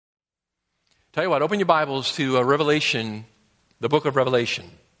Tell you what, open your Bibles to Revelation, the book of Revelation.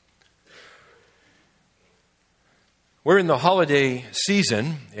 We're in the holiday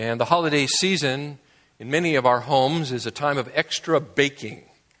season, and the holiday season in many of our homes is a time of extra baking.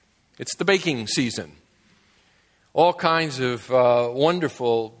 It's the baking season. All kinds of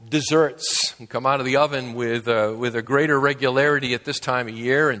wonderful desserts come out of the oven with a greater regularity at this time of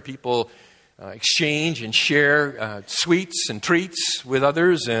year, and people exchange and share sweets and treats with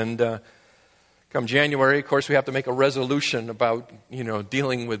others. And come January, of course, we have to make a resolution about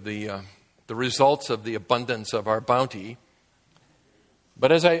dealing with the results of the abundance of our bounty.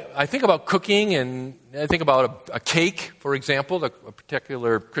 But as I think about cooking, and I think about a cake, for example, a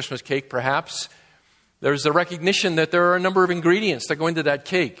particular Christmas cake perhaps, there's a recognition that there are a number of ingredients that go into that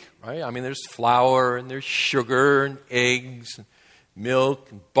cake, right? I mean, there's flour, and there's sugar, and eggs, and milk,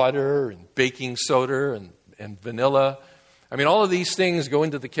 and butter, and baking soda, and vanilla. I mean, all of these things go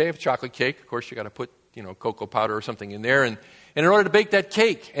into the cake. Chocolate cake, of course, you got to put, cocoa powder or something in there. And in order to bake that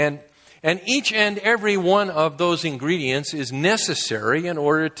cake, and each and every one of those ingredients is necessary in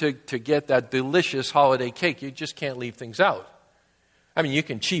order to get that delicious holiday cake. You just can't leave things out. I mean, you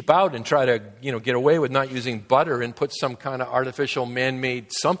can cheap out and try to, get away with not using butter and put some kind of artificial man-made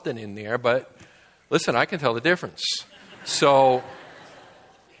something in there. But listen, I can tell the difference. So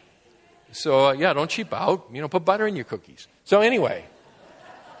don't cheap out. Put butter in your cookies. So anyway,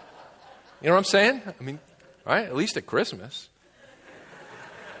 you know what I'm saying? I mean, right? At least at Christmas.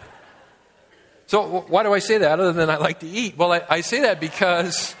 So why do I say that other than I like to eat? Well, I say that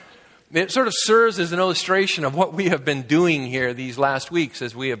because it sort of serves as an illustration of what we have been doing here these last weeks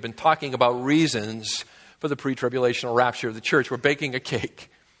as we have been talking about reasons for the pre-tribulational rapture of the church. We're baking a cake,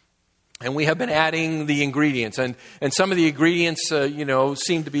 and we have been adding the ingredients. And some of the ingredients,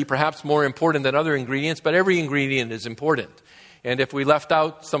 seem to be perhaps more important than other ingredients, but every ingredient is important. And if we left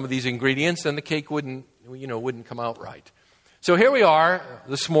out some of these ingredients, then the cake wouldn't come out right. So here we are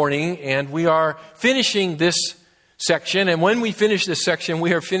this morning, and we are finishing this section. And when we finish this section,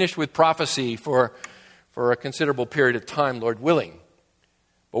 we are finished with prophecy for a considerable period of time, Lord willing.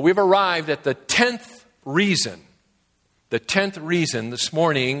 But we've arrived at the 10th reason this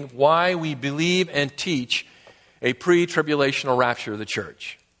morning why we believe and teach a pre-tribulational rapture of the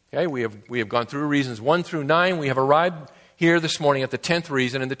church. Okay, we have gone through reasons 1 through 9. We have arrived here this morning at the 10th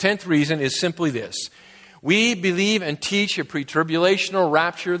reason, and the 10th reason is simply this. We believe and teach a pre-tribulational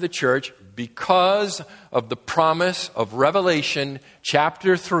rapture of the church because of the promise of Revelation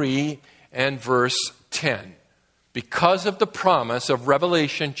chapter 3 and verse 10. Because of the promise of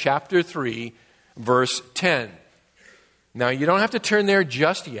Revelation chapter 3, verse 10. Now, you don't have to turn there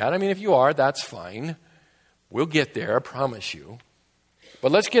just yet. I mean, if you are, that's fine. We'll get there, I promise you.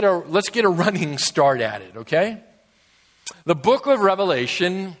 But let's get a running start at it, okay? The book of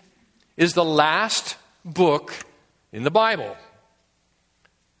Revelation is the last book in the Bible.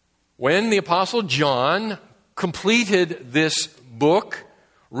 When the Apostle John completed this book,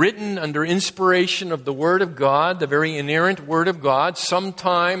 written under inspiration of the Word of God, the very inerrant Word of God,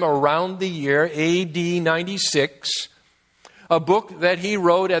 sometime around the year AD 96, a book that he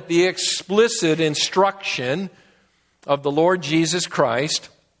wrote at the explicit instruction of the Lord Jesus Christ,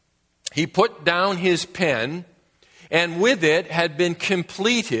 he put down his pen, and with it had been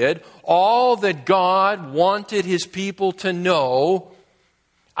completed all that God wanted his people to know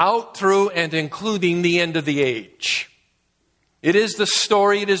out through and including the end of the age. It is the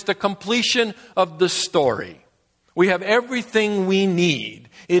story, it is the completion of the story. We have everything we need.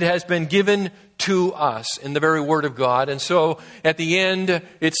 It has been given to us in the very Word of God. And so at the end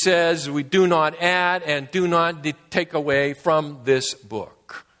it says, we do not add and do not take away from this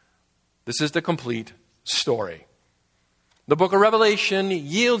book. This is the complete story. The book of Revelation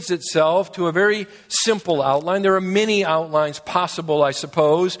yields itself to a very simple outline. There are many outlines possible, I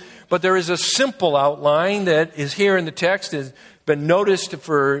suppose, but there is a simple outline that is here in the text, has been noticed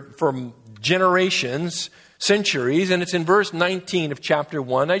for generations, centuries, and it's in verse 19 of chapter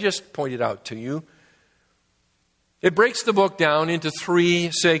 1. I just pointed out to you. It breaks the book down into 3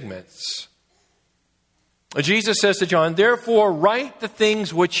 segments. Jesus says to John, "Therefore write the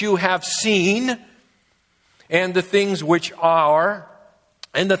things which you have seen, and the things which are,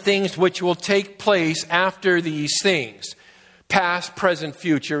 and the things which will take place after these things." Past, present,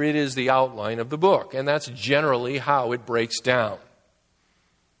 future, it is the outline of the book. And that's generally how it breaks down.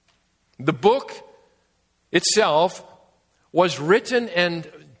 The book itself was written and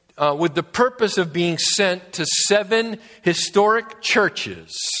with the purpose of being sent to 7 historic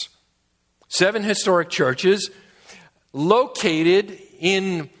churches. 7 historic churches located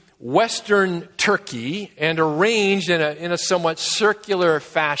in Western Turkey and arranged in a somewhat circular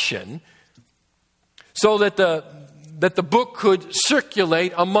fashion. so that the book could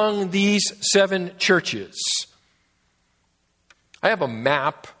circulate among these 7 churches. I have a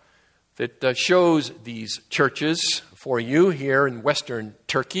map that shows these churches for you here in Western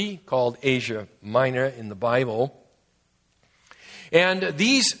Turkey, called Asia Minor in the Bible. And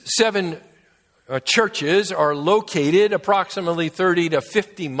these 7 churches are located approximately 30 to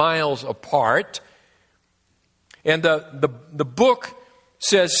 50 miles apart. And the book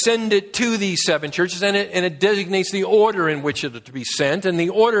says, send it to these 7 churches, and it designates the order in which it is to be sent. And the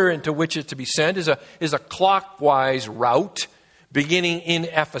order into which it is to be sent is a clockwise route, beginning in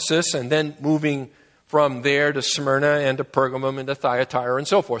Ephesus and then moving from there to Smyrna and to Pergamum and to Thyatira and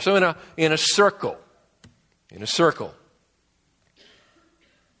so forth. So in a circle.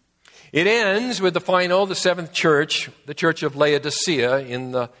 It ends with the 7th church, the church of Laodicea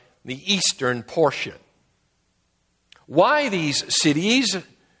in the eastern portion. Why these cities?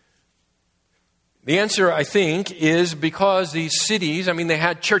 The answer, I think, is because these cities, they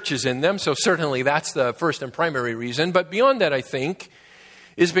had churches in them, so certainly that's the first and primary reason. But beyond that, I think,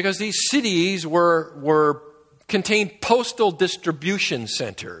 is because these cities contained postal distribution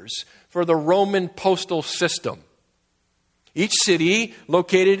centers for the Roman postal system. Each city,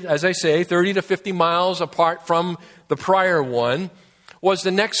 located, as I say, 30 to 50 miles apart from the prior one, was the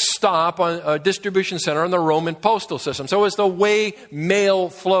next stop on a distribution center on the Roman postal system. So it was the way mail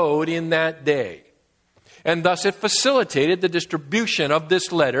flowed in that day. And thus it facilitated the distribution of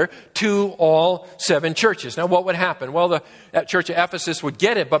this letter to all 7 churches. Now what would happen? Well, that church of Ephesus would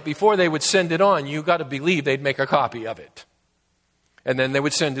get it, but before they would send it on, you got to believe they'd make a copy of it. And then they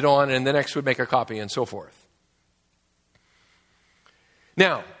would send it on, and the next would make a copy, and so forth.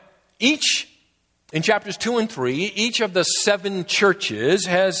 Now, in chapters 2 and 3, each of the 7 churches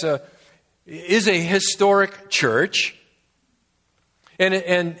is a historic church.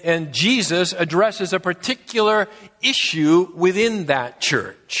 And Jesus addresses a particular issue within that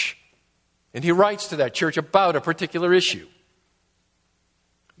church. And he writes to that church about a particular issue.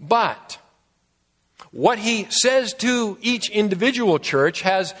 But what he says to each individual church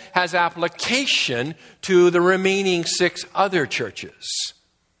has application to the remaining 6 other churches.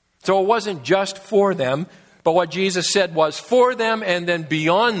 So it wasn't just for them, but what Jesus said was for them and then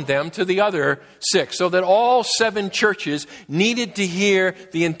beyond them to the other 6. So that all 7 churches needed to hear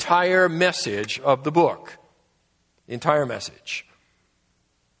the entire message of the book. The entire message.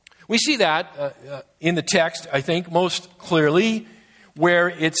 We see that in the text, I think, most clearly, where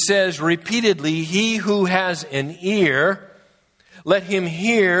it says repeatedly, he who has an ear, let him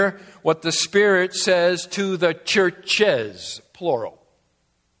hear what the Spirit says to the churches, plural,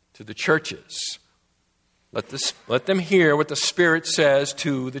 to the churches. Let them hear what the Spirit says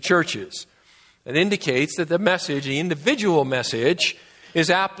to the churches. It indicates that the message, the individual message, is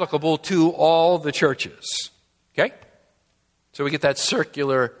applicable to all the churches. Okay? So we get that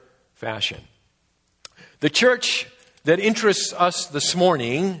circular fashion. The church that interests us this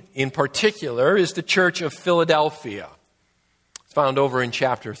morning, in particular, is the church of Philadelphia. It's found over in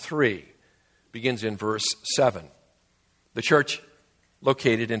chapter 3. Begins in verse 7. The church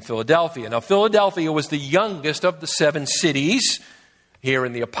located in Philadelphia. Now, Philadelphia was the youngest of the 7 cities here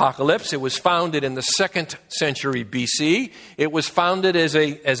in the Apocalypse. It was founded in the 2nd century BC. It was founded as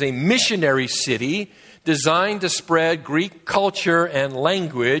a missionary city designed to spread Greek culture and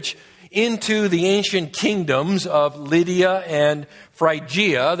language into the ancient kingdoms of Lydia and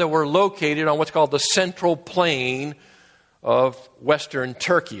Phrygia that were located on what's called the central plain of Western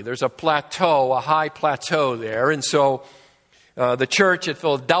Turkey. There's a plateau, a high plateau there, and so the church at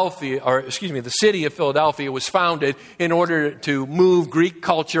Philadelphia, the city of Philadelphia was founded in order to move Greek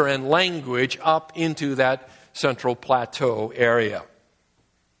culture and language up into that central plateau area.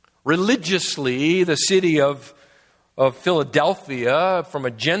 Religiously, the city of Philadelphia, from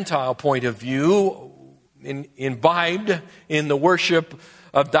a Gentile point of view, imbibed in the worship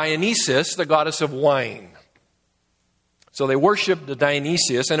of Dionysus, the goddess of wine. So they worshipped the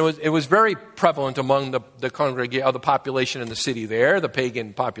Dionysius, and it was very prevalent among the congregation, the population in the city there, the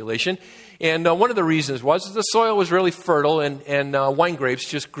pagan population. And one of the reasons was the soil was really fertile, and wine grapes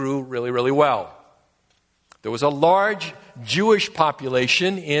just grew really, really well. There was a large Jewish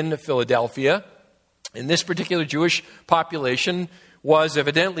population in Philadelphia, and this particular Jewish population was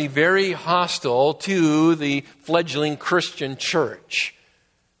evidently very hostile to the fledgling Christian church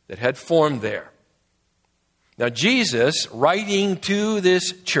that had formed there. Now, Jesus, writing to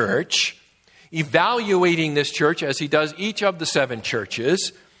this church, evaluating this church as he does each of the 7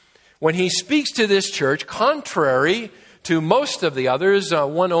 churches, when he speaks to this church, contrary to most of the others,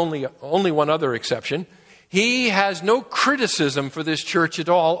 only one other exception, He has no criticism for this church at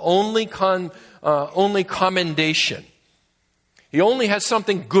all, only commendation. He only has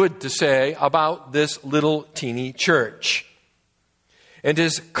something good to say about this little teeny church. And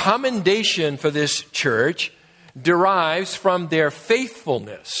his commendation for this church derives from their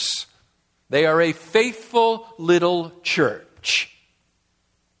faithfulness. They are a faithful little church.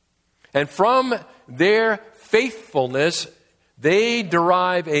 And from their faithfulness, they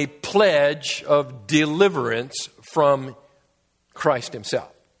derive a pledge of deliverance from Christ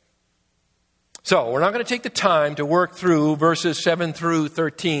himself. So, we're not going to take the time to work through verses 7 through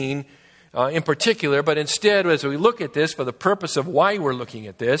 13 in particular, but instead, as we look at this, for the purpose of why we're looking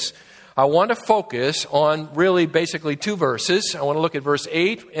at this, I want to focus on really basically two verses. I want to look at verse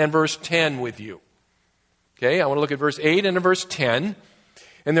 8 and verse 10 with you. Okay, I want to look at verse 8 and verse 10.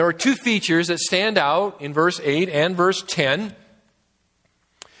 And there are two features that stand out in verse 8 and verse 10.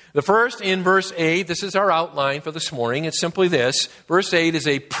 The first, in verse 8, this is our outline for this morning. It's simply this. Verse 8 is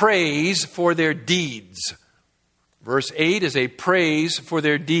a praise for their deeds. Verse 8 is a praise for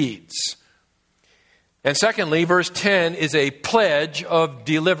their deeds. And secondly, verse 10 is a pledge of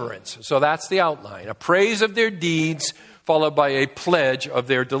deliverance. So that's the outline. A praise of their deeds followed by a pledge of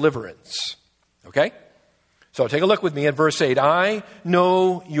their deliverance. Okay? So take a look with me at verse 8. I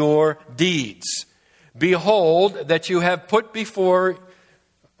know your deeds. Behold, I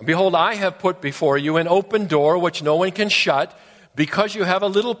have put before you an open door which no one can shut, because you have a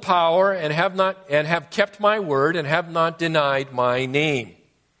little power and have kept my word and have not denied my name.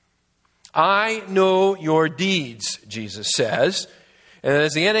 I know your deeds, Jesus says. And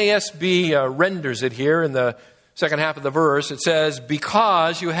as the NASB renders it here in the second half of the verse, it says,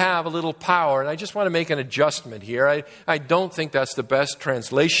 because you have a little power. And I just want to make an adjustment here. I don't think that's the best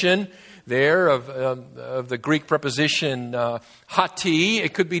translation there of the Greek preposition hati.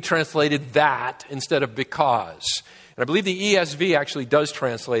 It could be translated that instead of because. And I believe the ESV actually does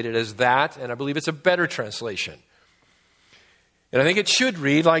translate it as that, and I believe it's a better translation. And I think it should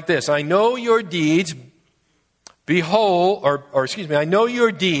read like this. I know your deeds, I know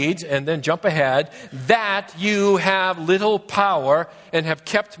your deeds, and then jump ahead, that you have little power and have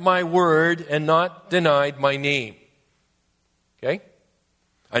kept my word and not denied my name. Okay?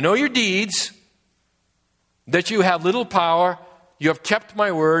 I know your deeds, that you have little power, you have kept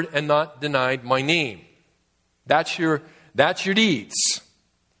my word and not denied my name. That's your deeds.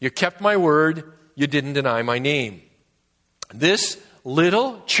 You kept my word, you didn't deny my name. This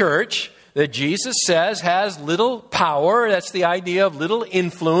little church that Jesus says has little power, that's the idea of little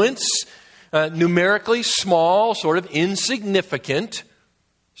influence, numerically small, sort of insignificant,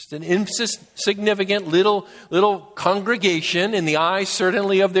 just an insignificant little congregation in the eyes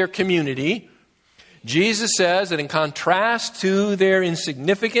certainly of their community. Jesus says that in contrast to their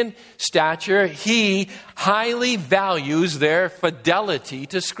insignificant stature, he highly values their fidelity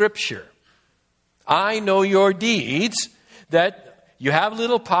to Scripture. I know your deeds, that you have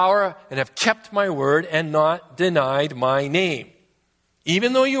little power and have kept my word and not denied my name.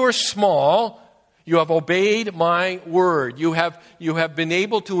 Even though you are small, you have obeyed my word. You have been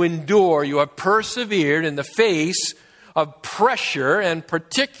able to endure. You have persevered in the face of pressure, and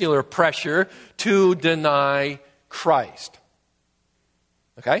particular pressure, to deny Christ.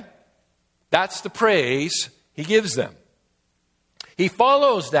 Okay? That's the praise he gives them. He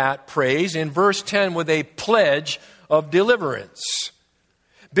follows that praise in verse 10 with a pledge of deliverance.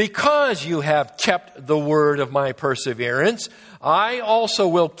 Because you have kept the word of my perseverance, I also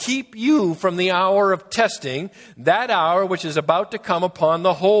will keep you from the hour of testing, that hour which is about to come upon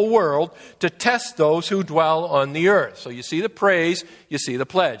the whole world, to test those who dwell on the earth. So you see the praise, you see the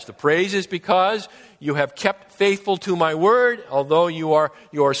pledge. The praise is because you have kept faithful to my word, although you are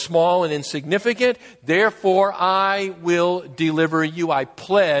small and insignificant. Therefore, I will deliver you. I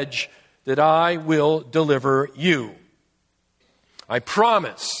pledge that I will deliver you. I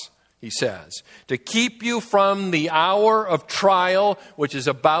promise, he says, to keep you from the hour of trial which is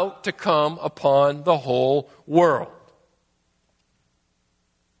about to come upon the whole world.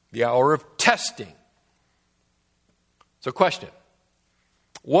 The hour of testing. So, question.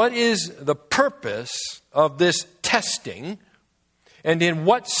 What is the purpose of this testing? And in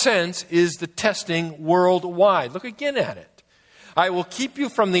what sense is the testing worldwide? Look again at it. I will keep you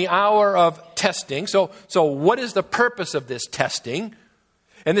from the hour of testing. So what is the purpose of this testing?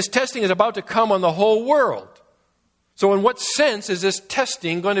 And this testing is about to come on the whole world. So in what sense is this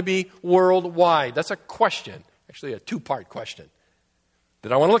testing going to be worldwide? That's a question, actually a two-part question,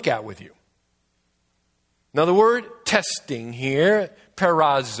 that I want to look at with you. Now the word testing here,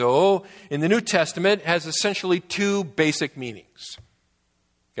 perazzo, in the New Testament has essentially two basic meanings.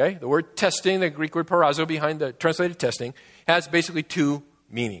 Okay? The word testing, the Greek word parazo behind the translated testing, has basically two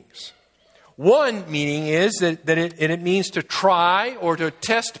meanings. One meaning is that it means to try or to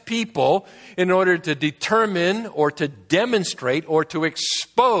test people in order to determine or to demonstrate or to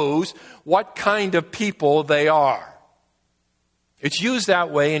expose what kind of people they are. It's used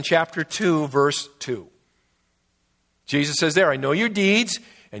that way in chapter 2, verse 2. Jesus says there, I know your deeds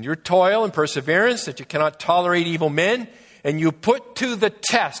and your toil and perseverance, that you cannot tolerate evil men, and you put to the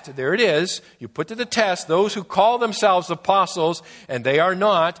test, there it is, you put to the test those who call themselves apostles, and they are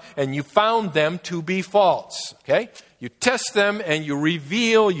not, and you found them to be false. Okay? You test them and you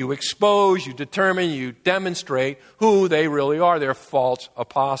reveal, you expose, you determine, you demonstrate who they really are. They're false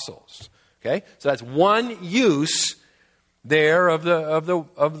apostles. Okay? So that's one use there of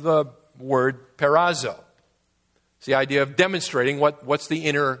the word parazo. It's the idea of demonstrating what's the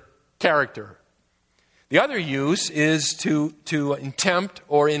inner character. The other use is to tempt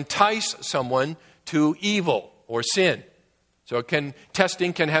or entice someone to evil or sin. So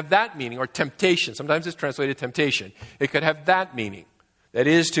testing can have that meaning, or temptation. Sometimes it's translated temptation. It could have that meaning. That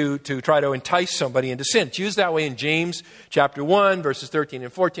is to try to entice somebody into sin. It's used that way in James chapter 1, verses 13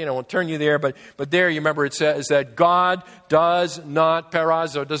 and 14. I won't turn you there, but there you remember it says that God does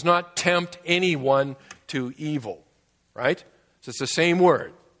not tempt anyone to evil. Right? So it's the same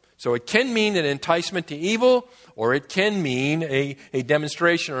word. So it can mean an enticement to evil, or it can mean a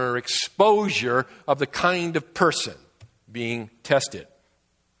demonstration or exposure of the kind of person being tested.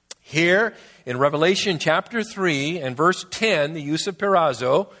 Here in Revelation chapter 3 and verse 10, the use of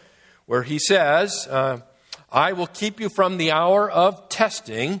parazo, where he says, I will keep you from the hour of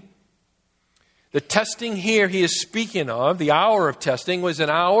testing. The testing here he is speaking of, the hour of testing, was an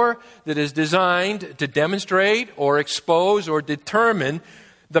hour that is designed to demonstrate or expose or determine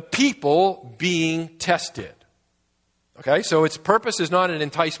the people being tested. Okay, so its purpose is not an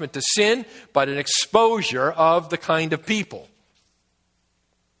enticement to sin, but an exposure of the kind of people.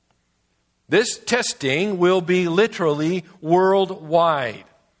 This testing will be literally worldwide.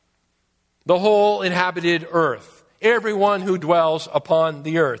 The whole inhabited earth. Everyone who dwells upon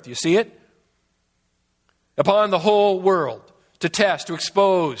the earth. You see it? Upon the whole world. To test, to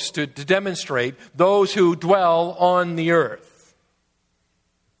expose, to demonstrate those who dwell on the earth.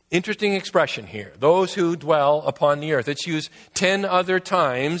 Interesting expression here. Those who dwell upon the earth. It's used 10 other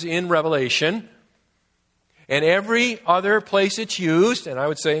times in Revelation. And every other place it's used, and I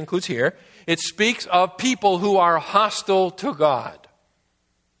would say includes here, it speaks of people who are hostile to God.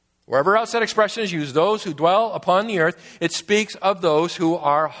 Wherever else that expression is used, those who dwell upon the earth, it speaks of those who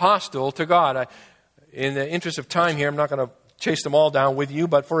are hostile to God. In the interest of time here, I'm not going to chase them all down with you,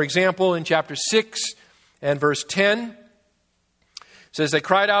 but for example, in chapter 6 and verse 10, it says, they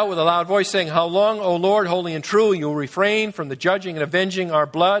cried out with a loud voice, saying, how long, O Lord, holy and true, you will refrain from the judging and avenging our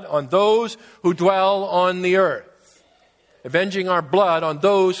blood on those who dwell on the earth. Avenging our blood on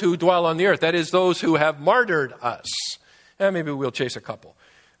those who dwell on the earth. That is, those who have martyred us. And maybe we'll chase a couple.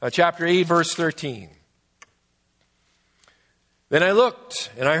 Chapter 8, verse 13. Then I looked,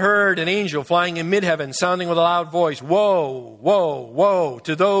 and I heard an angel flying in mid-heaven, sounding with a loud voice, woe, woe, woe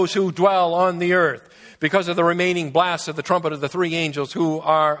to those who dwell on the earth, because of the remaining blasts of the trumpet of the three angels who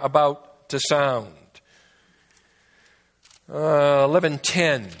are about to sound.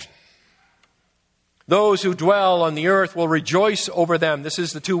 11:10. Those who dwell on the earth will rejoice over them. This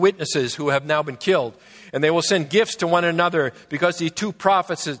is the two witnesses who have now been killed. And they will send gifts to one another because these two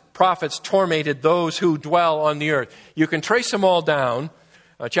prophets tormented those who dwell on the earth. You can trace them all down.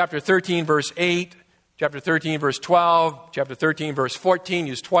 Chapter 13, verse 8. Chapter 13, verse 12, chapter 13, verse 14,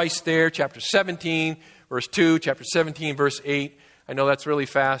 used twice there. Chapter 17, verse 2, chapter 17, verse 8. I know that's really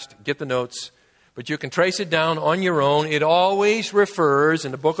fast. Get the notes. But you can trace it down on your own. It always refers,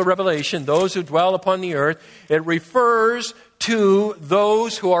 in the book of Revelation, those who dwell upon the earth, it refers to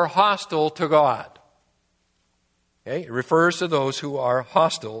those who are hostile to God. Okay? It refers to those who are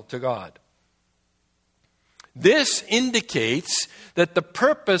hostile to God. This indicates that the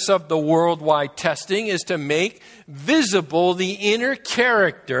purpose of the worldwide testing is to make visible the inner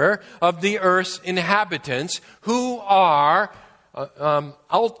character of the earth's inhabitants who are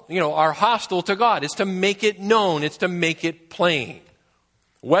hostile to God. It's to make it known. It's to make it plain.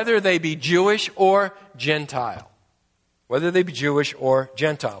 Whether they be Jewish or Gentile. Whether they be Jewish or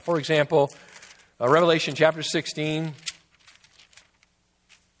Gentile. For example, Revelation chapter 16,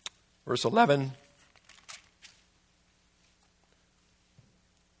 verse 11.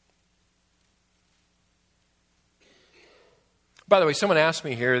 By the way, someone asked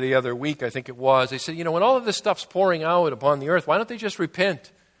me here the other week, I think it was, they said, when all of this stuff's pouring out upon the earth, why don't they just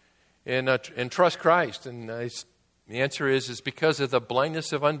repent and trust Christ? And The answer is because of the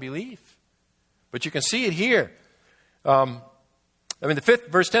blindness of unbelief. But you can see it here.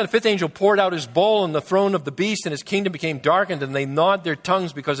 Verse 10, the fifth angel poured out his bowl on the throne of the beast, and his kingdom became darkened, and they gnawed their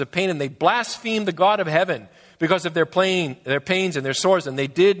tongues because of pain, and they blasphemed the God of heaven because of their pains and their sores, and they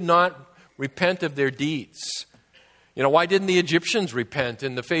did not repent of their deeds. Why didn't the Egyptians repent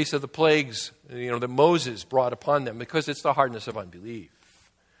in the face of the plagues, that Moses brought upon them? Because it's the hardness of unbelief.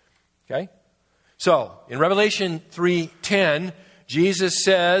 Okay? So, in Revelation 3:10, Jesus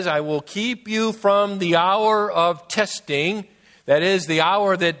says, I will keep you from the hour of testing. That is, the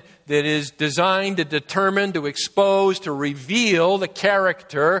hour that is designed to determine, to expose, to reveal the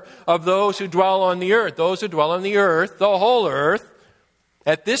character of those who dwell on the earth. Those who dwell on the earth, the whole earth,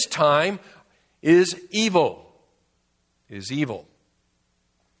 at this time is evil. Is evil.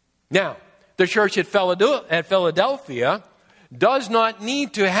 Now, the church at Philadelphia does not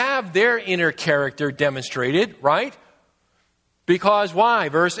need to have their inner character demonstrated, right? Because why?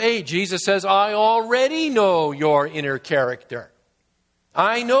 Verse 8, Jesus says, I already know your inner character.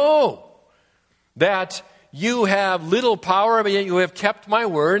 I know that you have little power, but yet you have kept my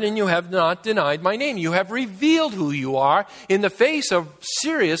word and you have not denied my name. You have revealed who you are in the face of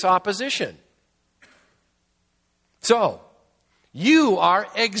serious opposition. So, you are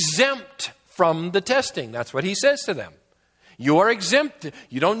exempt from the testing. That's what he says to them. You are exempt.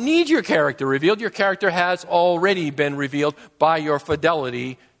 You don't need your character revealed. Your character has already been revealed by your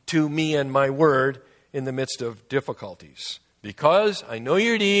fidelity to me and my word in the midst of difficulties. Because I know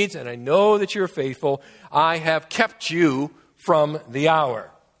your deeds and I know that you're faithful, I have kept you from the hour.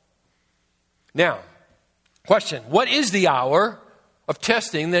 Now, question, what is the hour of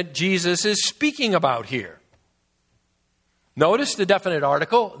testing that Jesus is speaking about here? Notice the definite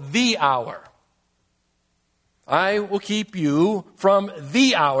article, the hour. I will keep you from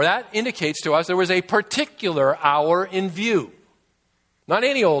the hour. That indicates to us there was a particular hour in view. Not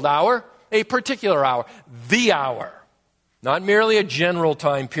any old hour, a particular hour. The hour. Not merely a general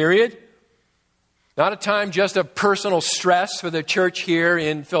time period. Not a time just of personal stress for the church here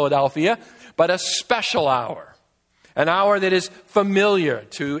in Philadelphia, but a special hour. An hour that is familiar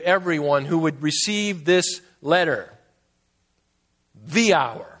to everyone who would receive this letter. The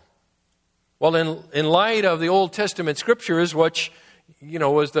hour. Well, in light of the Old Testament scriptures, which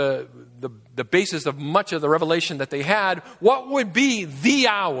was the basis of much of the revelation that they had, what would be the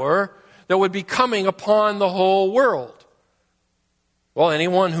hour that would be coming upon the whole world? Well,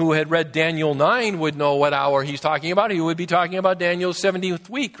 anyone who had read Daniel 9 would know what hour he's talking about. He would be talking about Daniel's 70th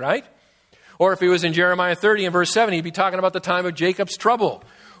week, right? Or if he was in Jeremiah 30 and verse 7, he'd be talking about the time of Jacob's trouble.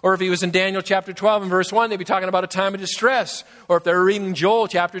 Or if he was in Daniel chapter 12 and verse 1, they'd be talking about a time of distress. Or if they were reading Joel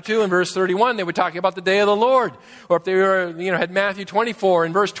chapter 2 and verse 31, they were talking about the day of the Lord. Or if they were, had Matthew 24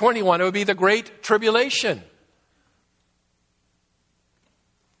 and verse 21, it would be the great tribulation.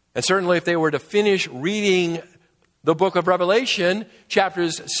 And certainly if they were to finish reading the book of Revelation,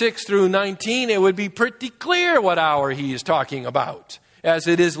 chapters 6 through 19, it would be pretty clear what hour he is talking about, as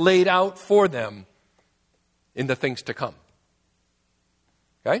it is laid out for them in the things to come.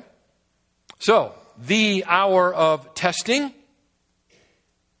 Okay? So, the hour of testing,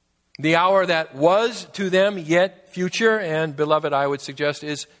 the hour that was to them yet future, and beloved, I would suggest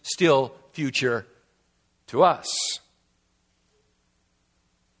is still future to us.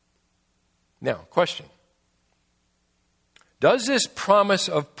 Now, question. Does this promise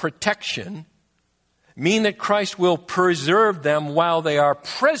of protection mean that Christ will preserve them while they are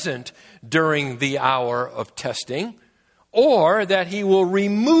present during the hour of testing, or that he will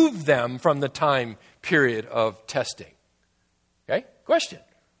remove them from the time period of testing? Okay? Question.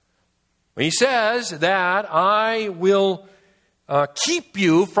 When he says that I will keep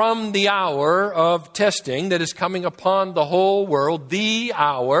you from the hour of testing that is coming upon the whole world, the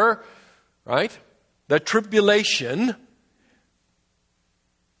hour, right? The tribulation.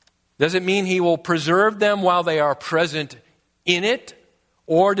 Does it mean he will preserve them while they are present in it?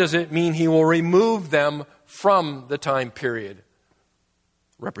 Or does it mean he will remove them from the time period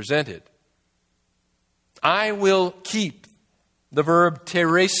represented? I will keep. The verb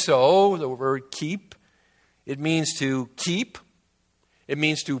tereso, the word keep, it means to keep. It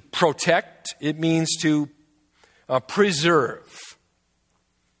means to protect. It means to preserve.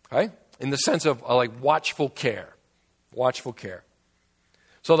 Okay? In the sense of like watchful care. Watchful care.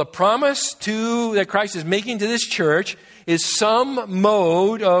 So the promise that Christ is making to this church is some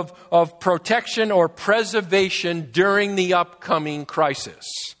mode of protection or preservation during the upcoming crisis.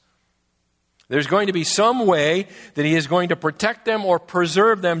 There's going to be some way that he is going to protect them or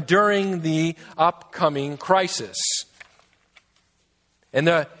preserve them during the upcoming crisis. And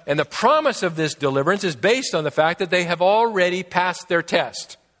the promise of this deliverance is based on the fact that they have already passed their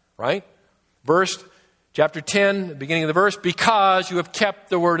test, right? Chapter 10, the beginning of the verse, because you have kept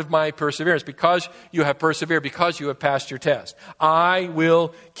the word of my perseverance, because you have persevered, because you have passed your test, I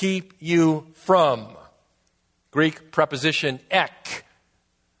will keep you from. Greek preposition ek.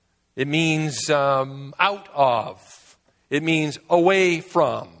 It means out of. It means away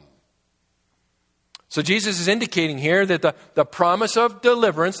from. So Jesus is indicating here that the promise of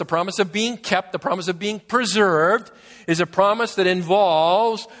deliverance, the promise of being kept, the promise of being preserved is a promise that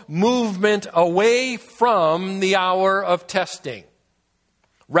involves movement away from the hour of testing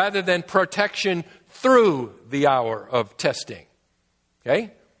rather than protection through the hour of testing.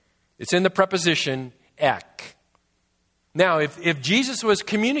 Okay? It's in the preposition ek. Now, if Jesus was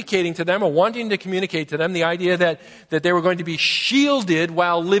communicating to them or wanting to communicate to them the idea that they were going to be shielded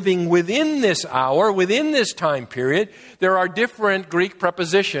while living within this hour, within this time period, there are different Greek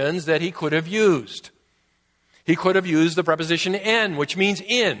prepositions that he could have used. He could have used the preposition en, which means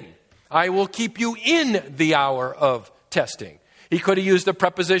in. I will keep you in the hour of testing. He could have used the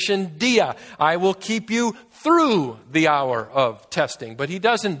preposition dia. I will keep you through the hour of testing. But he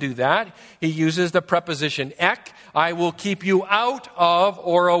doesn't do that. He uses the preposition ek. I will keep you out of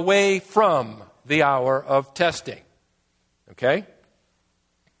or away from the hour of testing. Okay?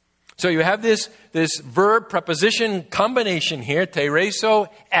 So you have this verb preposition combination here, tereso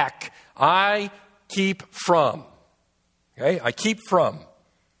ek. I keep from. Okay? I keep from.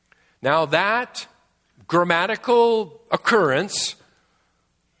 Now that grammatical occurrence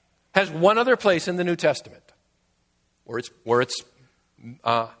has one other place in the New Testament where it's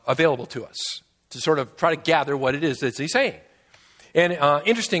available to us to sort of try to gather what it is that he's saying. And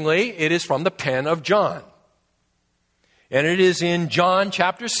interestingly, it is from the pen of John. And it is in John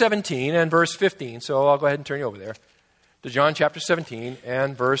chapter 17 and verse 15. So I'll go ahead and turn you over there to John chapter 17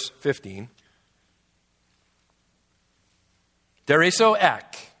 and verse 15. Tereso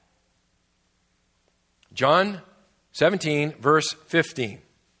ek. John 17, verse 15.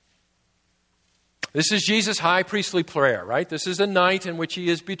 This is Jesus' high priestly prayer, right? This is the night in which he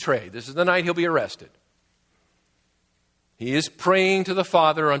is betrayed. This is the night he'll be arrested. He is praying to the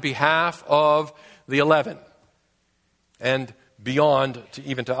Father on behalf of the 11 and beyond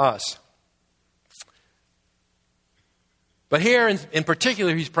even to us. But here in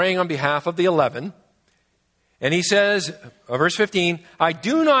particular, he's praying on behalf of the 11. And he says, verse 15, I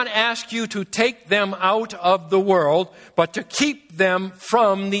do not ask you to take them out of the world, but to keep them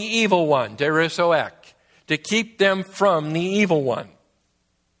from the evil one. Tereso ek. To keep them from the evil one.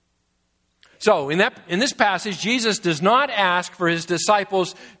 So, in this passage, Jesus does not ask for his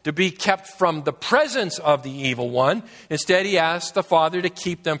disciples to be kept from the presence of the evil one. Instead, he asks the Father to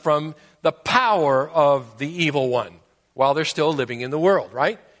keep them from the power of the evil one while they're still living in the world,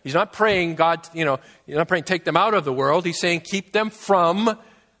 right? He's not praying, God, he's not praying take them out of the world. He's saying keep them from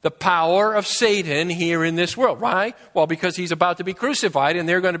the power of Satan here in this world. Why? Well, because he's about to be crucified and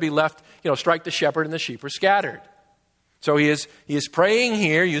they're going to be left, strike the shepherd and the sheep are scattered. So he is praying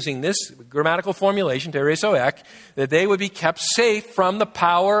here using this grammatical formulation, tereso ek, that they would be kept safe from the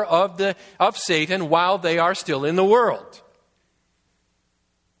power of Satan while they are still in the world.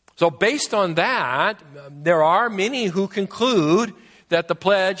 So based on that, there are many who conclude that the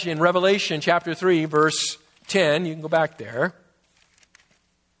pledge in Revelation chapter 3, verse 10, you can go back there,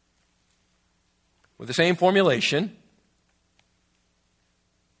 with the same formulation,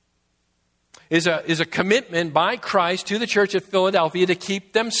 is a commitment by Christ to the church at Philadelphia to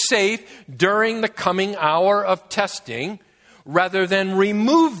keep them safe during the coming hour of testing, rather than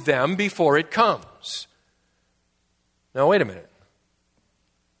remove them before it comes. Now, wait a minute.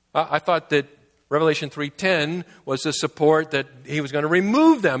 I thought that Revelation 3:10 was the support that he was going to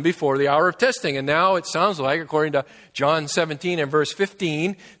remove them before the hour of testing. And now it sounds like, according to John 17 and verse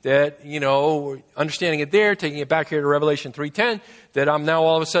 15, that, understanding it there, taking it back here to Revelation 3:10, that I'm now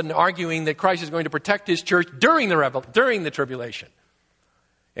all of a sudden arguing that Christ is going to protect his church during the tribulation.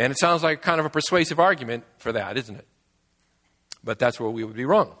 And it sounds like kind of a persuasive argument for that, isn't it? But that's where we would be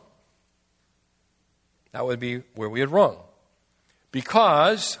wrong. That would be where we are wrong.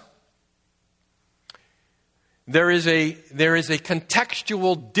 Because there is a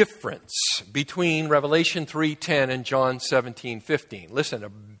contextual difference between Revelation 3:10 and John 17:15.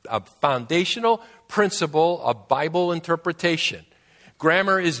 Listen, a foundational principle of Bible interpretation.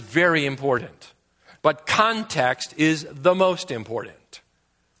 Grammar is very important, but context is the most important.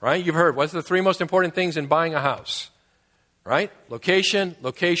 Right? You've heard, what's the three most important things in buying a house? Right? Location,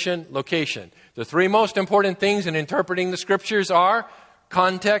 location, location. The three most important things in interpreting the Scriptures are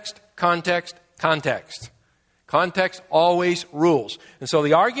context, context, context. Context always rules. And so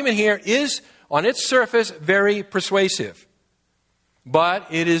the argument here is, on its surface, very persuasive. But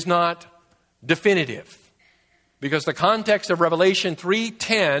it is not definitive. Because the context of Revelation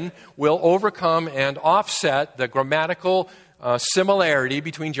 3:10 will overcome and offset the grammatical similarity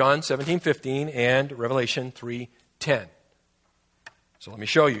between John 17:15 and Revelation 3:10. So let me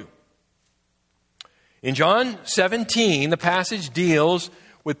show you. In John 17, the passage deals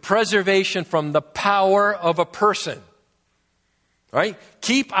with preservation from the power of a person. Right?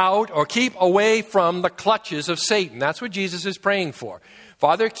 Keep out or keep away from the clutches of Satan. That's what Jesus is praying for.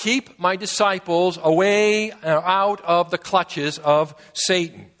 Father, keep my disciples away out of the clutches of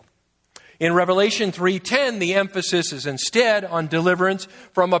Satan. In Revelation 3:10, the emphasis is instead on deliverance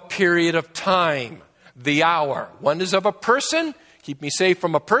from a period of time, the hour. One is of a person, keep me safe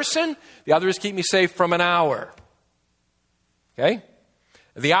from a person. The other is keep me safe from an hour. Okay?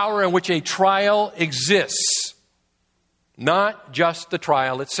 The hour in which a trial exists, not just the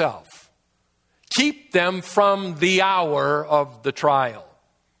trial itself. Keep them from the hour of the trial.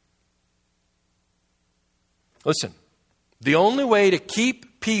 Listen, the only way to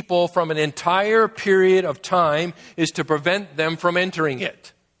keep people from an entire period of time is to prevent them from entering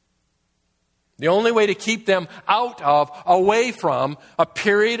it. The only way to keep them out of, away from a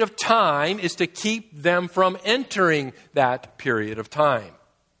period of time is to keep them from entering that period of time.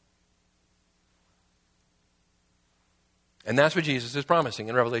 And that's what Jesus is promising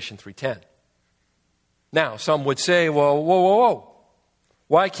in Revelation 3:10. Now, some would say, well, whoa.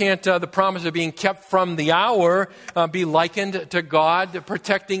 Why can't the promise of being kept from the hour be likened to God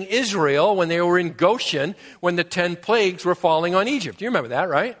protecting Israel when they were in Goshen when the 10 plagues were falling on Egypt? You remember that,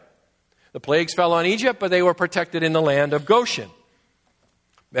 right? The plagues fell on Egypt, but they were protected in the land of Goshen.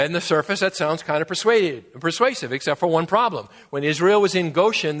 On the surface, that sounds kind of persuasive, except for one problem. When Israel was in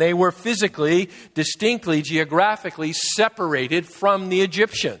Goshen, they were physically, distinctly, geographically separated from the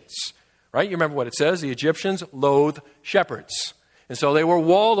Egyptians. Right? You remember what it says? The Egyptians loathe shepherds. And so they were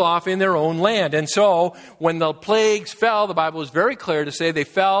walled off in their own land. And so when the plagues fell, the Bible is very clear to say they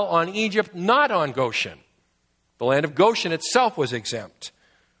fell on Egypt, not on Goshen. The land of Goshen itself was exempt.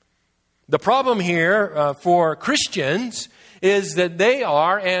 The problem here for Christians is that they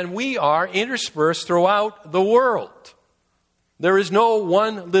are and we are interspersed throughout the world. There is no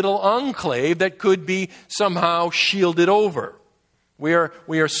one little enclave that could be somehow shielded over. We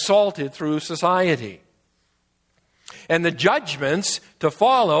are salted through society. And the judgments to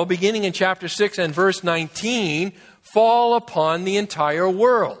follow, beginning in chapter 6 and verse 19, fall upon the entire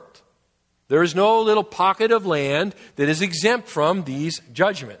world. There is no little pocket of land that is exempt from these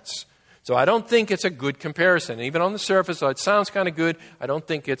judgments. So I don't think it's a good comparison. Even on the surface, though it sounds kind of good, I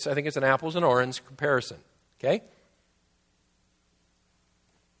think it's an apples and oranges comparison. Okay?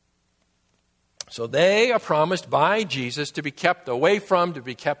 So they are promised by Jesus to be kept away from, to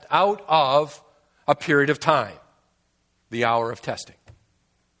be kept out of a period of time. The hour of testing.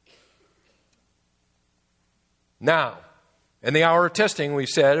 Now, and the hour of testing, we've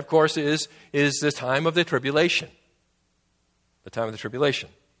said, of course, is the time of the tribulation. The time of the tribulation.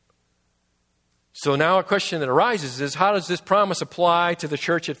 So now a question that arises is, how does this promise apply to the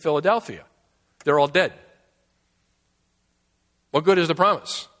church at Philadelphia? They're all dead. What good is the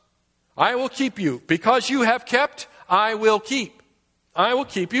promise? I will keep you. Because you have kept, I will keep. I will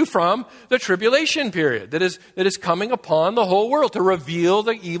keep you from the tribulation period that is coming upon the whole world to reveal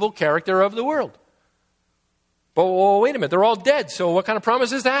the evil character of the world. But wait a minute, they're all dead, so what kind of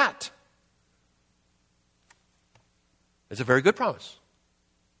promise is that? It's a very good promise.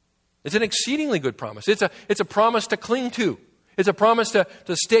 It's an exceedingly good promise. It's a promise to cling to. It's a promise to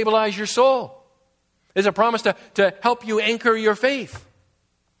stabilize your soul. It's a promise to help you anchor your faith.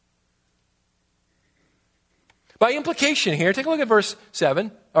 By implication here, take a look at verse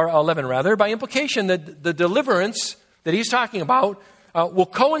 7, or 11 rather. By implication, the deliverance that he's talking about will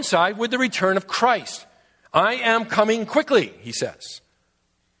coincide with the return of Christ. I am coming quickly, he says.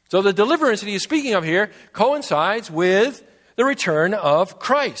 So the deliverance that he is speaking of here coincides with the return of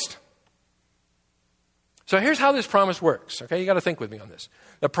Christ. So here's how this promise works. Okay, you got to think with me on this.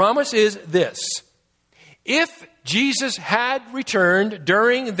 The promise is this. If Jesus had returned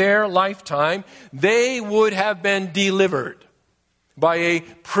during their lifetime, they would have been delivered by a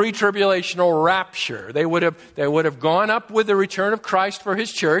pre-tribulational rapture. They would have gone up with the return of Christ for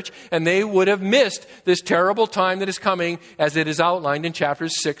his church, and they would have missed this terrible time that is coming as it is outlined in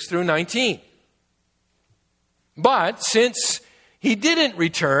chapters 6 through 19. But since he didn't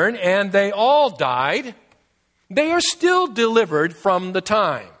return and they all died, they are still delivered from the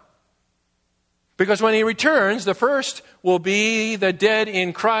time. Because when he returns, the first will be the dead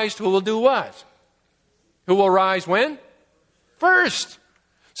in Christ who will do what? Who will rise when? First.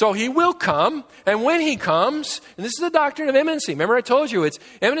 So he will come, and when he comes, and this is the doctrine of imminency. Remember I told you,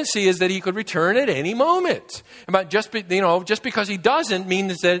 imminency is that he could return at any moment. But just because he doesn't mean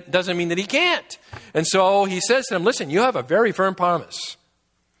that he can't. And so he says to them, listen, you have a very firm promise.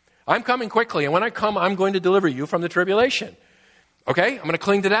 I'm coming quickly, and when I come, I'm going to deliver you from the tribulation. Okay? I'm going to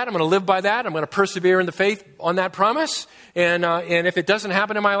cling to that. I'm going to live by that. I'm going to persevere in the faith on that promise. And if it doesn't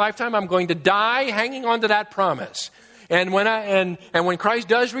happen in my lifetime, I'm going to die hanging on to that promise. And when Christ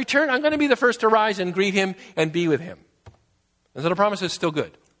does return, I'm going to be the first to rise and greet him and be with him. And so the promise is still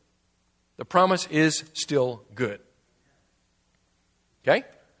good. The promise is still good. Okay?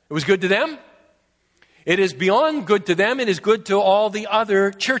 It was good to them. It is beyond good to them. It is good to all the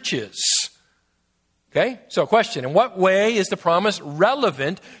other churches. Okay? So question, in what way is the promise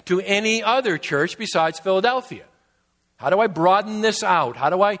relevant to any other church besides Philadelphia? How do I broaden this out?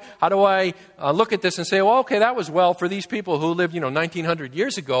 How do I look at this and say, well, okay, that was well for these people who lived, 1900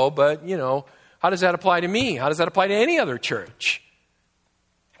 years ago, but, how does that apply to me? How does that apply to any other church?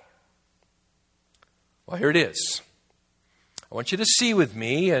 Well, here it is. I want you to see with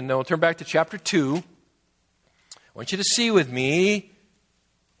me, and we'll turn back to chapter 2. I want you to see with me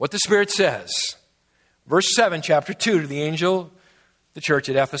what the Spirit says. Verse 7, chapter 2, to the angel, the church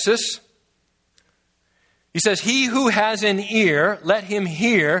at Ephesus. He says, he who has an ear, let him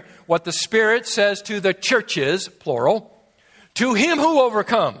hear what the Spirit says to the churches, plural. To him who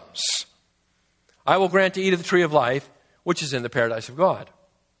overcomes, I will grant to eat of the tree of life, which is in the paradise of God.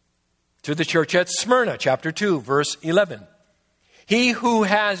 To the church at Smyrna, chapter 2, verse 11. He who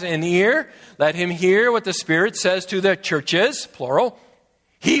has an ear, let him hear what the Spirit says to the churches, plural.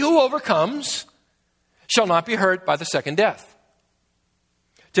 He who overcomes shall not be hurt by the second death.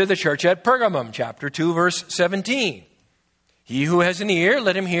 To the church at Pergamum, chapter 2, verse 17. He who has an ear,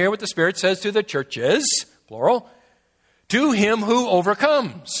 let him hear what the Spirit says to the churches, plural. To him who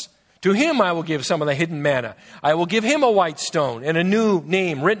overcomes, to him I will give some of the hidden manna. I will give him a white stone and a new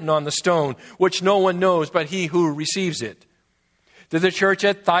name written on the stone, which no one knows but he who receives it. To the church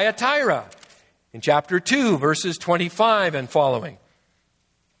at Thyatira, in chapter 2, verses 25 and following.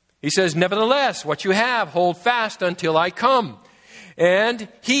 He says, nevertheless, what you have, hold fast until I come. And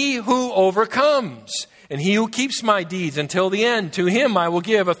he who overcomes, and he who keeps my deeds until the end, to him I will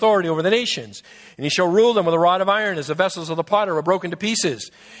give authority over the nations. And he shall rule them with a rod of iron, as the vessels of the potter are broken to pieces.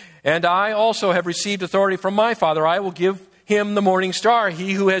 And I also have received authority from my Father. I will give him the morning star.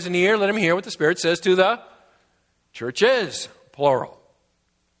 He who has an ear, let him hear what the Spirit says to the churches, plural.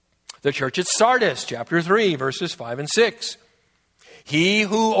 The church at Sardis, chapter 3, verses 5 and 6. He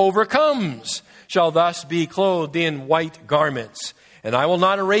who overcomes shall thus be clothed in white garments. And I will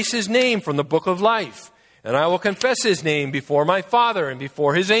not erase his name from the book of life. And I will confess his name before my Father and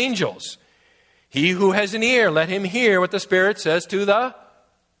before his angels. He who has an ear, let him hear what the Spirit says to the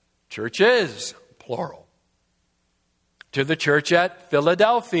churches, plural. To the church at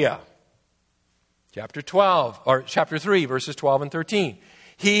Philadelphia, chapter 3, verses 12 and 13.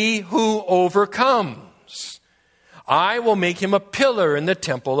 He who overcomes, I will make him a pillar in the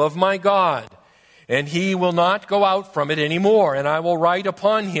temple of my God. And he will not go out from it anymore. And I will write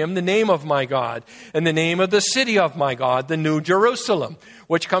upon him the name of my God, and the name of the city of my God, the New Jerusalem,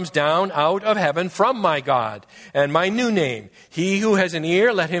 which comes down out of heaven from my God, and my new name. He who has an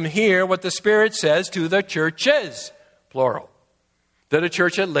ear, let him hear what the Spirit says to the churches, plural. To the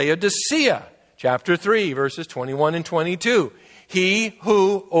church at Laodicea, chapter 3, verses 21 and 22. He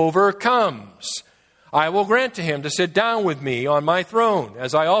who overcomes, I will grant to him to sit down with me on my throne,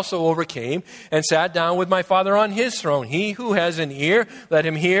 as I also overcame and sat down with my Father on his throne. He who has an ear, let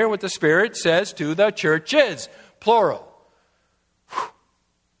him hear what the Spirit says to the churches, plural.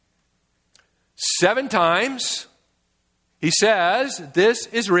 7 times he says, this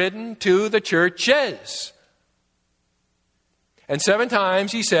is written to the churches. And 7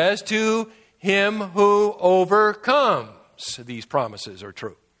 times he says, to him who overcomes, these promises are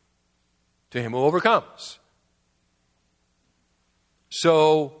true. To him who overcomes.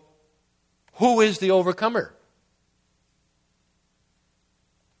 So, who is the overcomer?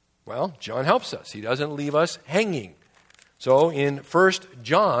 Well, John helps us. He doesn't leave us hanging. So, in 1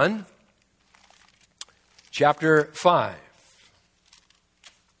 John, chapter 5.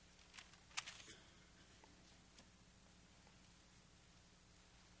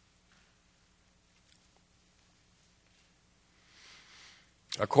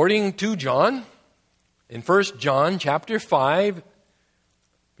 According to John, in 1 John chapter 5,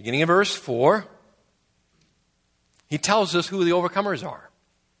 beginning in verse 4, he tells us who the overcomers are.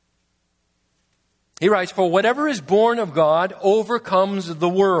 He writes, for whatever is born of God overcomes the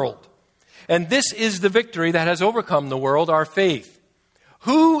world. And this is the victory that has overcome the world, our faith.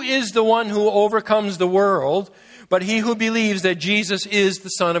 Who is the one who overcomes the world but he who believes that Jesus is the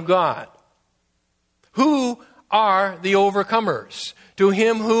Son of God? Who are the overcomers? To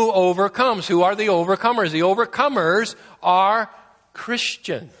him who overcomes. Who are the overcomers? The overcomers are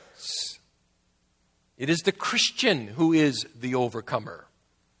Christians. It is the Christian who is the overcomer.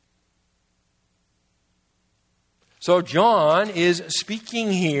 So John is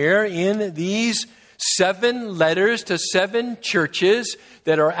speaking here in these 7 letters to 7 churches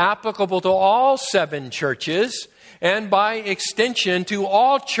that are applicable to all 7 churches, and by extension to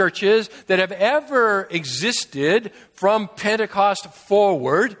all churches that have ever existed from Pentecost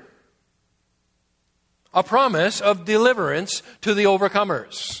forward, a promise of deliverance to the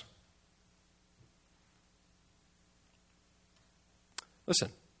overcomers. Listen,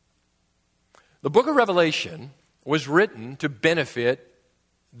 the book of Revelation was written to benefit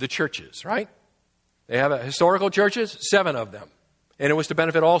the churches, right? They have historical churches, 7 of them. And it was to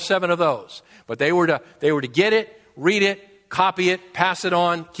benefit all 7 of those. But they were to get it, read it, copy it, pass it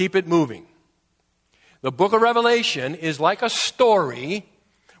on, keep it moving. The book of Revelation is like a story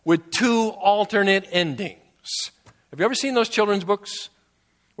with 2 alternate endings. Have you ever seen those children's books?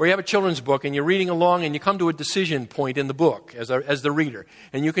 Where you have a children's book and you're reading along and you come to a decision point in the book as the reader.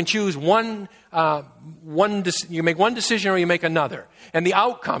 And you can choose you make one decision or you make another. And the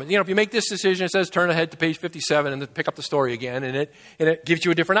outcome, if you make this decision, it says turn ahead to page 57 and pick up the story again. And it gives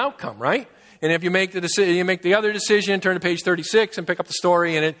you a different outcome, right? And if you make the other decision, turn to page 36 and pick up the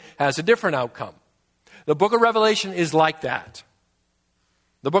story and it has a different outcome. The book of Revelation is like that.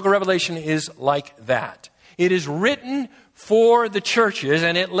 The book of Revelation is like that. It is written for the churches,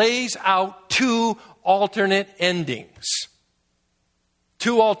 and it lays out 2 alternate endings.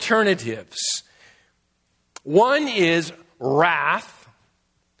 2 alternatives. One is wrath,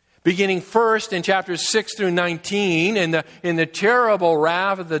 beginning first in chapters 6 through 19, in the terrible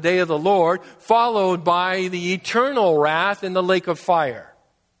wrath of the day of the Lord, followed by the eternal wrath in the lake of fire.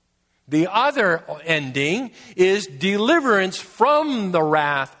 The other ending is deliverance from the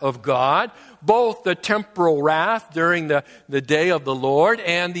wrath of God, both the temporal wrath during the day of the Lord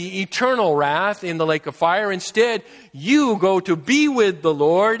and the eternal wrath in the lake of fire. Instead, you go to be with the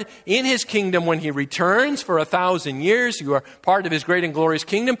Lord in His kingdom when He returns for 1,000 years. You are part of His great and glorious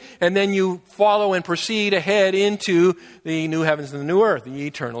kingdom. And then you follow and proceed ahead into the new heavens and the new earth, the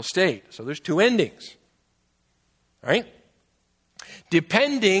eternal state. So there's 2 endings. Right?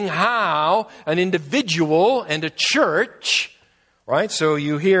 Depending how an individual and a church, right? So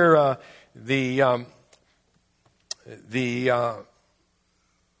you hear the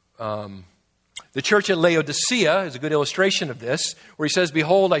church at Laodicea is a good illustration of this, where he says,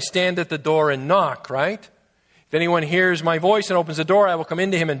 "Behold, I stand at the door and knock," right? "If anyone hears my voice and opens the door, I will come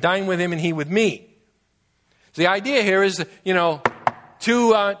into him and dine with him and he with me." So the idea here is, to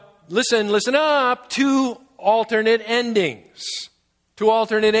listen up, 2 alternate endings. 2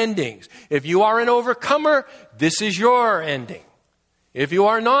 alternate endings. If you are an overcomer, this is your ending. If you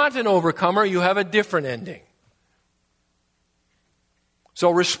are not an overcomer, you have a different ending.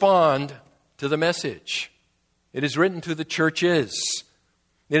 So respond to the message. It is written to the churches.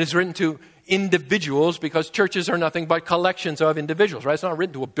 It is written to individuals, because churches are nothing but collections of individuals, right? It's not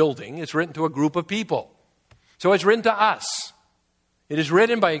written to a building. It's written to a group of people. So it's written to us. It is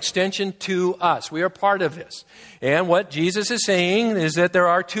written by extension to us. We are part of this. And what Jesus is saying is that there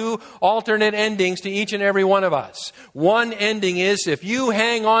are 2 alternate endings to each and every one of us. One ending is, if you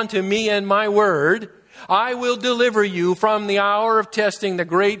hang on to me and my word, I will deliver you from the hour of testing, the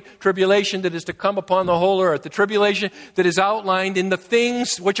great tribulation that is to come upon the whole earth, the tribulation that is outlined in the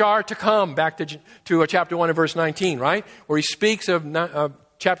things which are to come. Back to chapter 1 and verse 19, right? Where he speaks of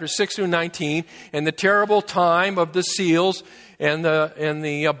chapters 6 through 19 and the terrible time of the seals and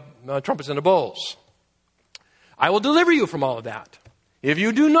the trumpets and the bowls. I will deliver you from all of that. If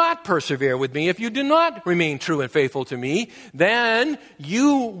you do not persevere with me, if you do not remain true and faithful to me, then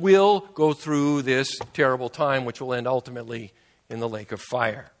you will go through this terrible time, which will end ultimately in the lake of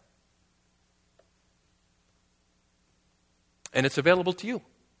fire. And it's available to you.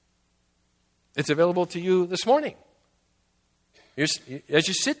 It's available to you this morning. As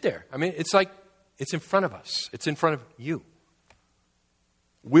you sit there, it's like it's in front of us. It's in front of you.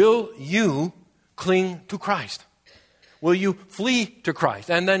 Will you cling to Christ? Will you flee to Christ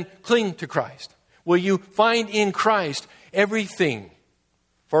and then cling to Christ? Will you find in Christ everything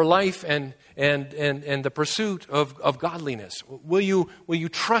for life and the pursuit of godliness? Will you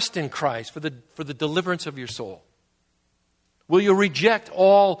trust in Christ for the deliverance of your soul? Will you reject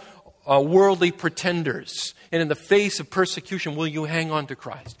all worldly pretenders? And in the face of persecution, will you hang on to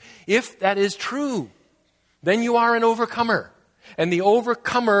Christ? If that is true, then you are an overcomer. And the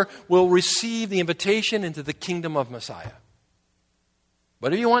overcomer will receive the invitation into the kingdom of Messiah.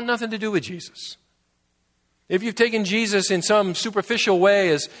 But if you want nothing to do with Jesus, if you've taken Jesus in some superficial way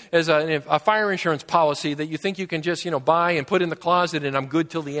as a fire insurance policy that you think you can just, buy and put in the closet and I'm good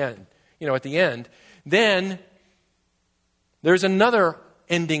till the end, at the end, then there's another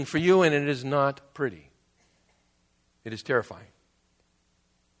ending for you, and it is not pretty. It is terrifying.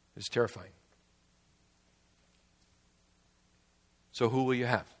 It is terrifying. So who will you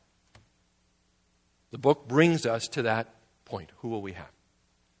have? The book brings us to that point. Who will we have?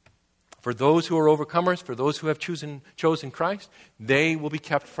 For those who are overcomers, for those who have chosen Christ, they will be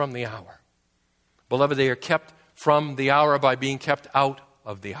kept from the hour. Beloved, they are kept from the hour by being kept out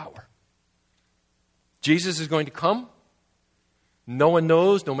of the hour. Jesus is going to come. No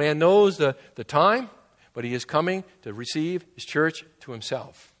man knows the time, but he is coming to receive his church to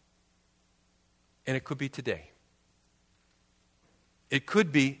himself. And it could be today. It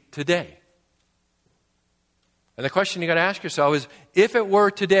could be today. And the question you got to ask yourself is, if it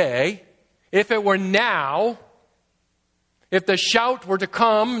were today, if it were now, if the shout were to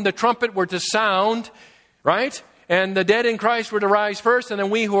come, the trumpet were to sound, right? And the dead in Christ were to rise first, and then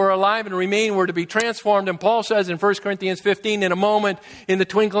we who are alive and remain were to be transformed. And Paul says in 1 Corinthians 15, in a moment, in the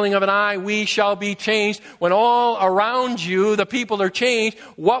twinkling of an eye, we shall be changed. When all around you, the people are changed,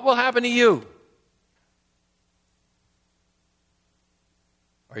 what will happen to you?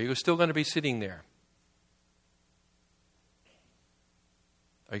 Are you still going to be sitting there?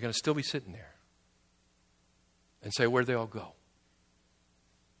 Are you going to still be sitting there and say, where'd they all go?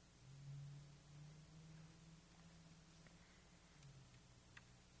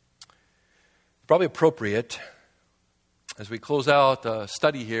 Probably appropriate as we close out the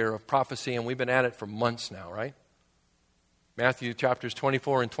study here of prophecy, and we've been at it for months now, right? Matthew chapters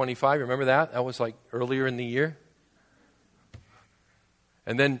 24 and 25, remember that? That was like earlier in the year.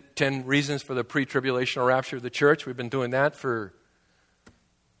 And then 10 reasons for the pre-tribulational rapture of the church. We've been doing that for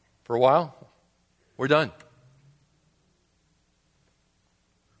a while. We're done.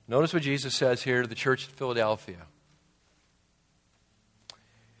 Notice what Jesus says here to the church at Philadelphia.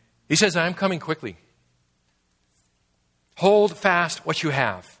 He says, I am coming quickly. Hold fast what you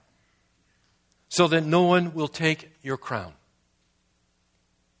have, so that no one will take your crown.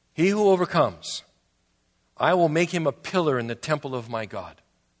 He who overcomes, I will make him a pillar in the temple of my God,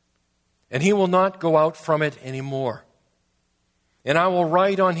 and he will not go out from it anymore. And I will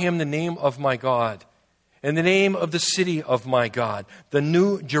write on him the name of my God, and the name of the city of my God, the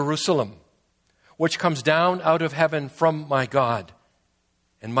new Jerusalem, which comes down out of heaven from my God,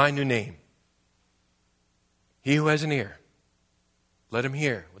 and my new name. He who has an ear, let him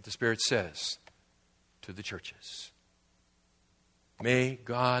hear what the Spirit says to the churches. May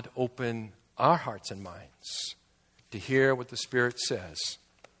God open our hearts and minds to hear what the Spirit says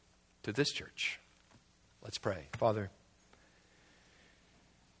to this church. Let's pray. Father,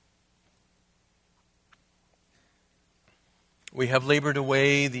 we have labored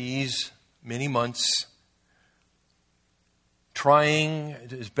away these many months trying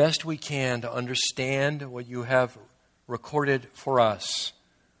as best we can to understand what you have recorded for us.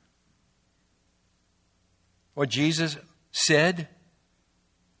 What Jesus said,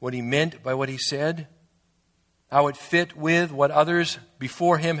 what he meant by what he said, how it fit with what others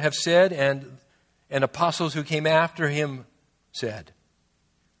before him have said and apostles who came after him said.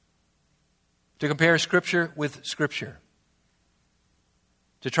 To compare Scripture with Scripture.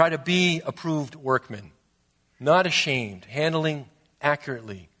 To try to be approved workmen, not ashamed, handling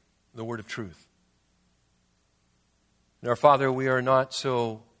accurately the word of truth. And our Father, we are not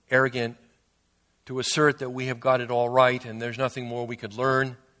so arrogant to assert that we have got it all right and there's nothing more we could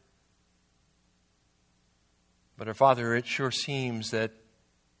learn. But our Father, it sure seems that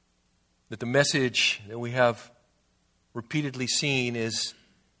the message that we have repeatedly seen is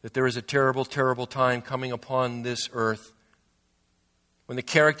that there is a terrible, terrible time coming upon this earth when the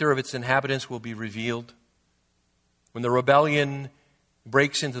character of its inhabitants will be revealed, when the rebellion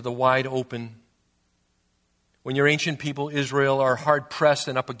breaks into the wide open, when your ancient people Israel are hard-pressed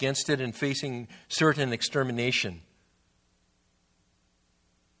and up against it and facing certain extermination,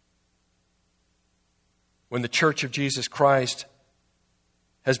 when the Church of Jesus Christ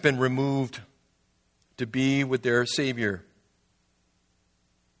has been removed to be with their Savior,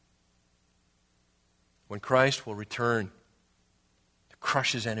 when Christ will return to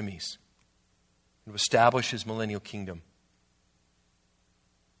crush his enemies and to establish his millennial kingdom.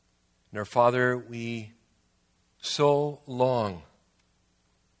 And our Father, we so long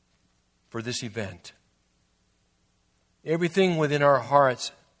for this event. Everything within our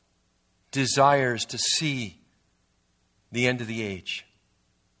hearts desires to see the end of the age.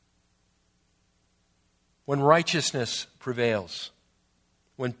 When righteousness prevails,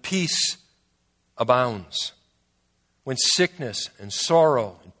 when peace abounds, when sickness and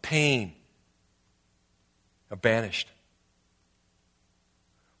sorrow and pain are banished.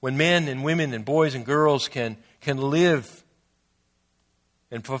 When men and women and boys and girls can live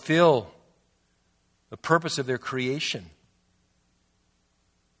and fulfill the purpose of their creation.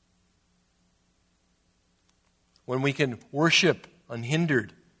 When we can worship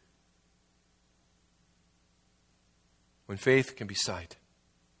unhindered. When faith can be sight.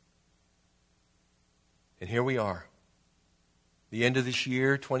 And here we are. The end of this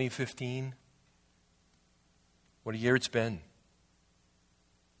year, 2015. What a year it's been.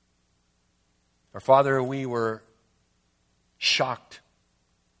 Our Father, we were shocked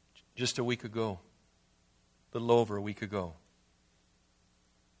just a week ago, a little over a week ago.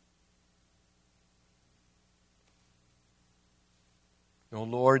 Oh,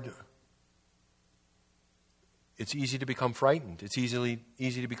 Lord, it's easy to become frightened. It's easy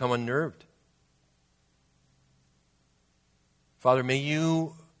to become unnerved. Father, may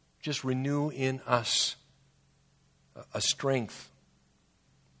you just renew in us a strength,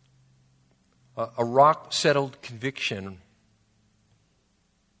 a rock-settled conviction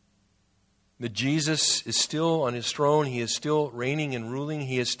that Jesus is still on his throne. He is still reigning and ruling.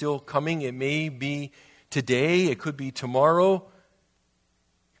 He is still coming. It may be today. It could be tomorrow.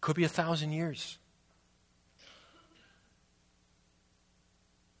 It could be 1,000 years.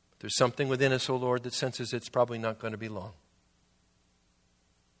 There's something within us, O Lord, that senses it's probably not going to be long.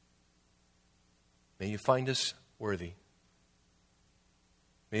 May you find us worthy.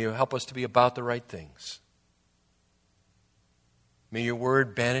 May you help us to be about the right things. May your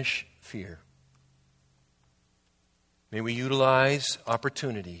word banish fear. May we utilize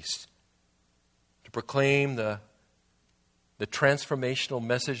opportunities to proclaim the transformational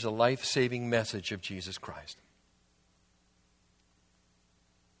message, the life-saving message of Jesus Christ.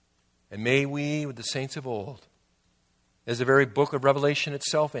 And may we, with the saints of old, as the very book of Revelation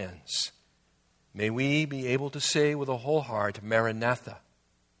itself ends, may we be able to say with a whole heart, Maranatha,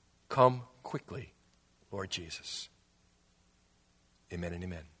 come quickly, Lord Jesus. Amen and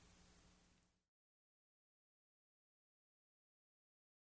amen.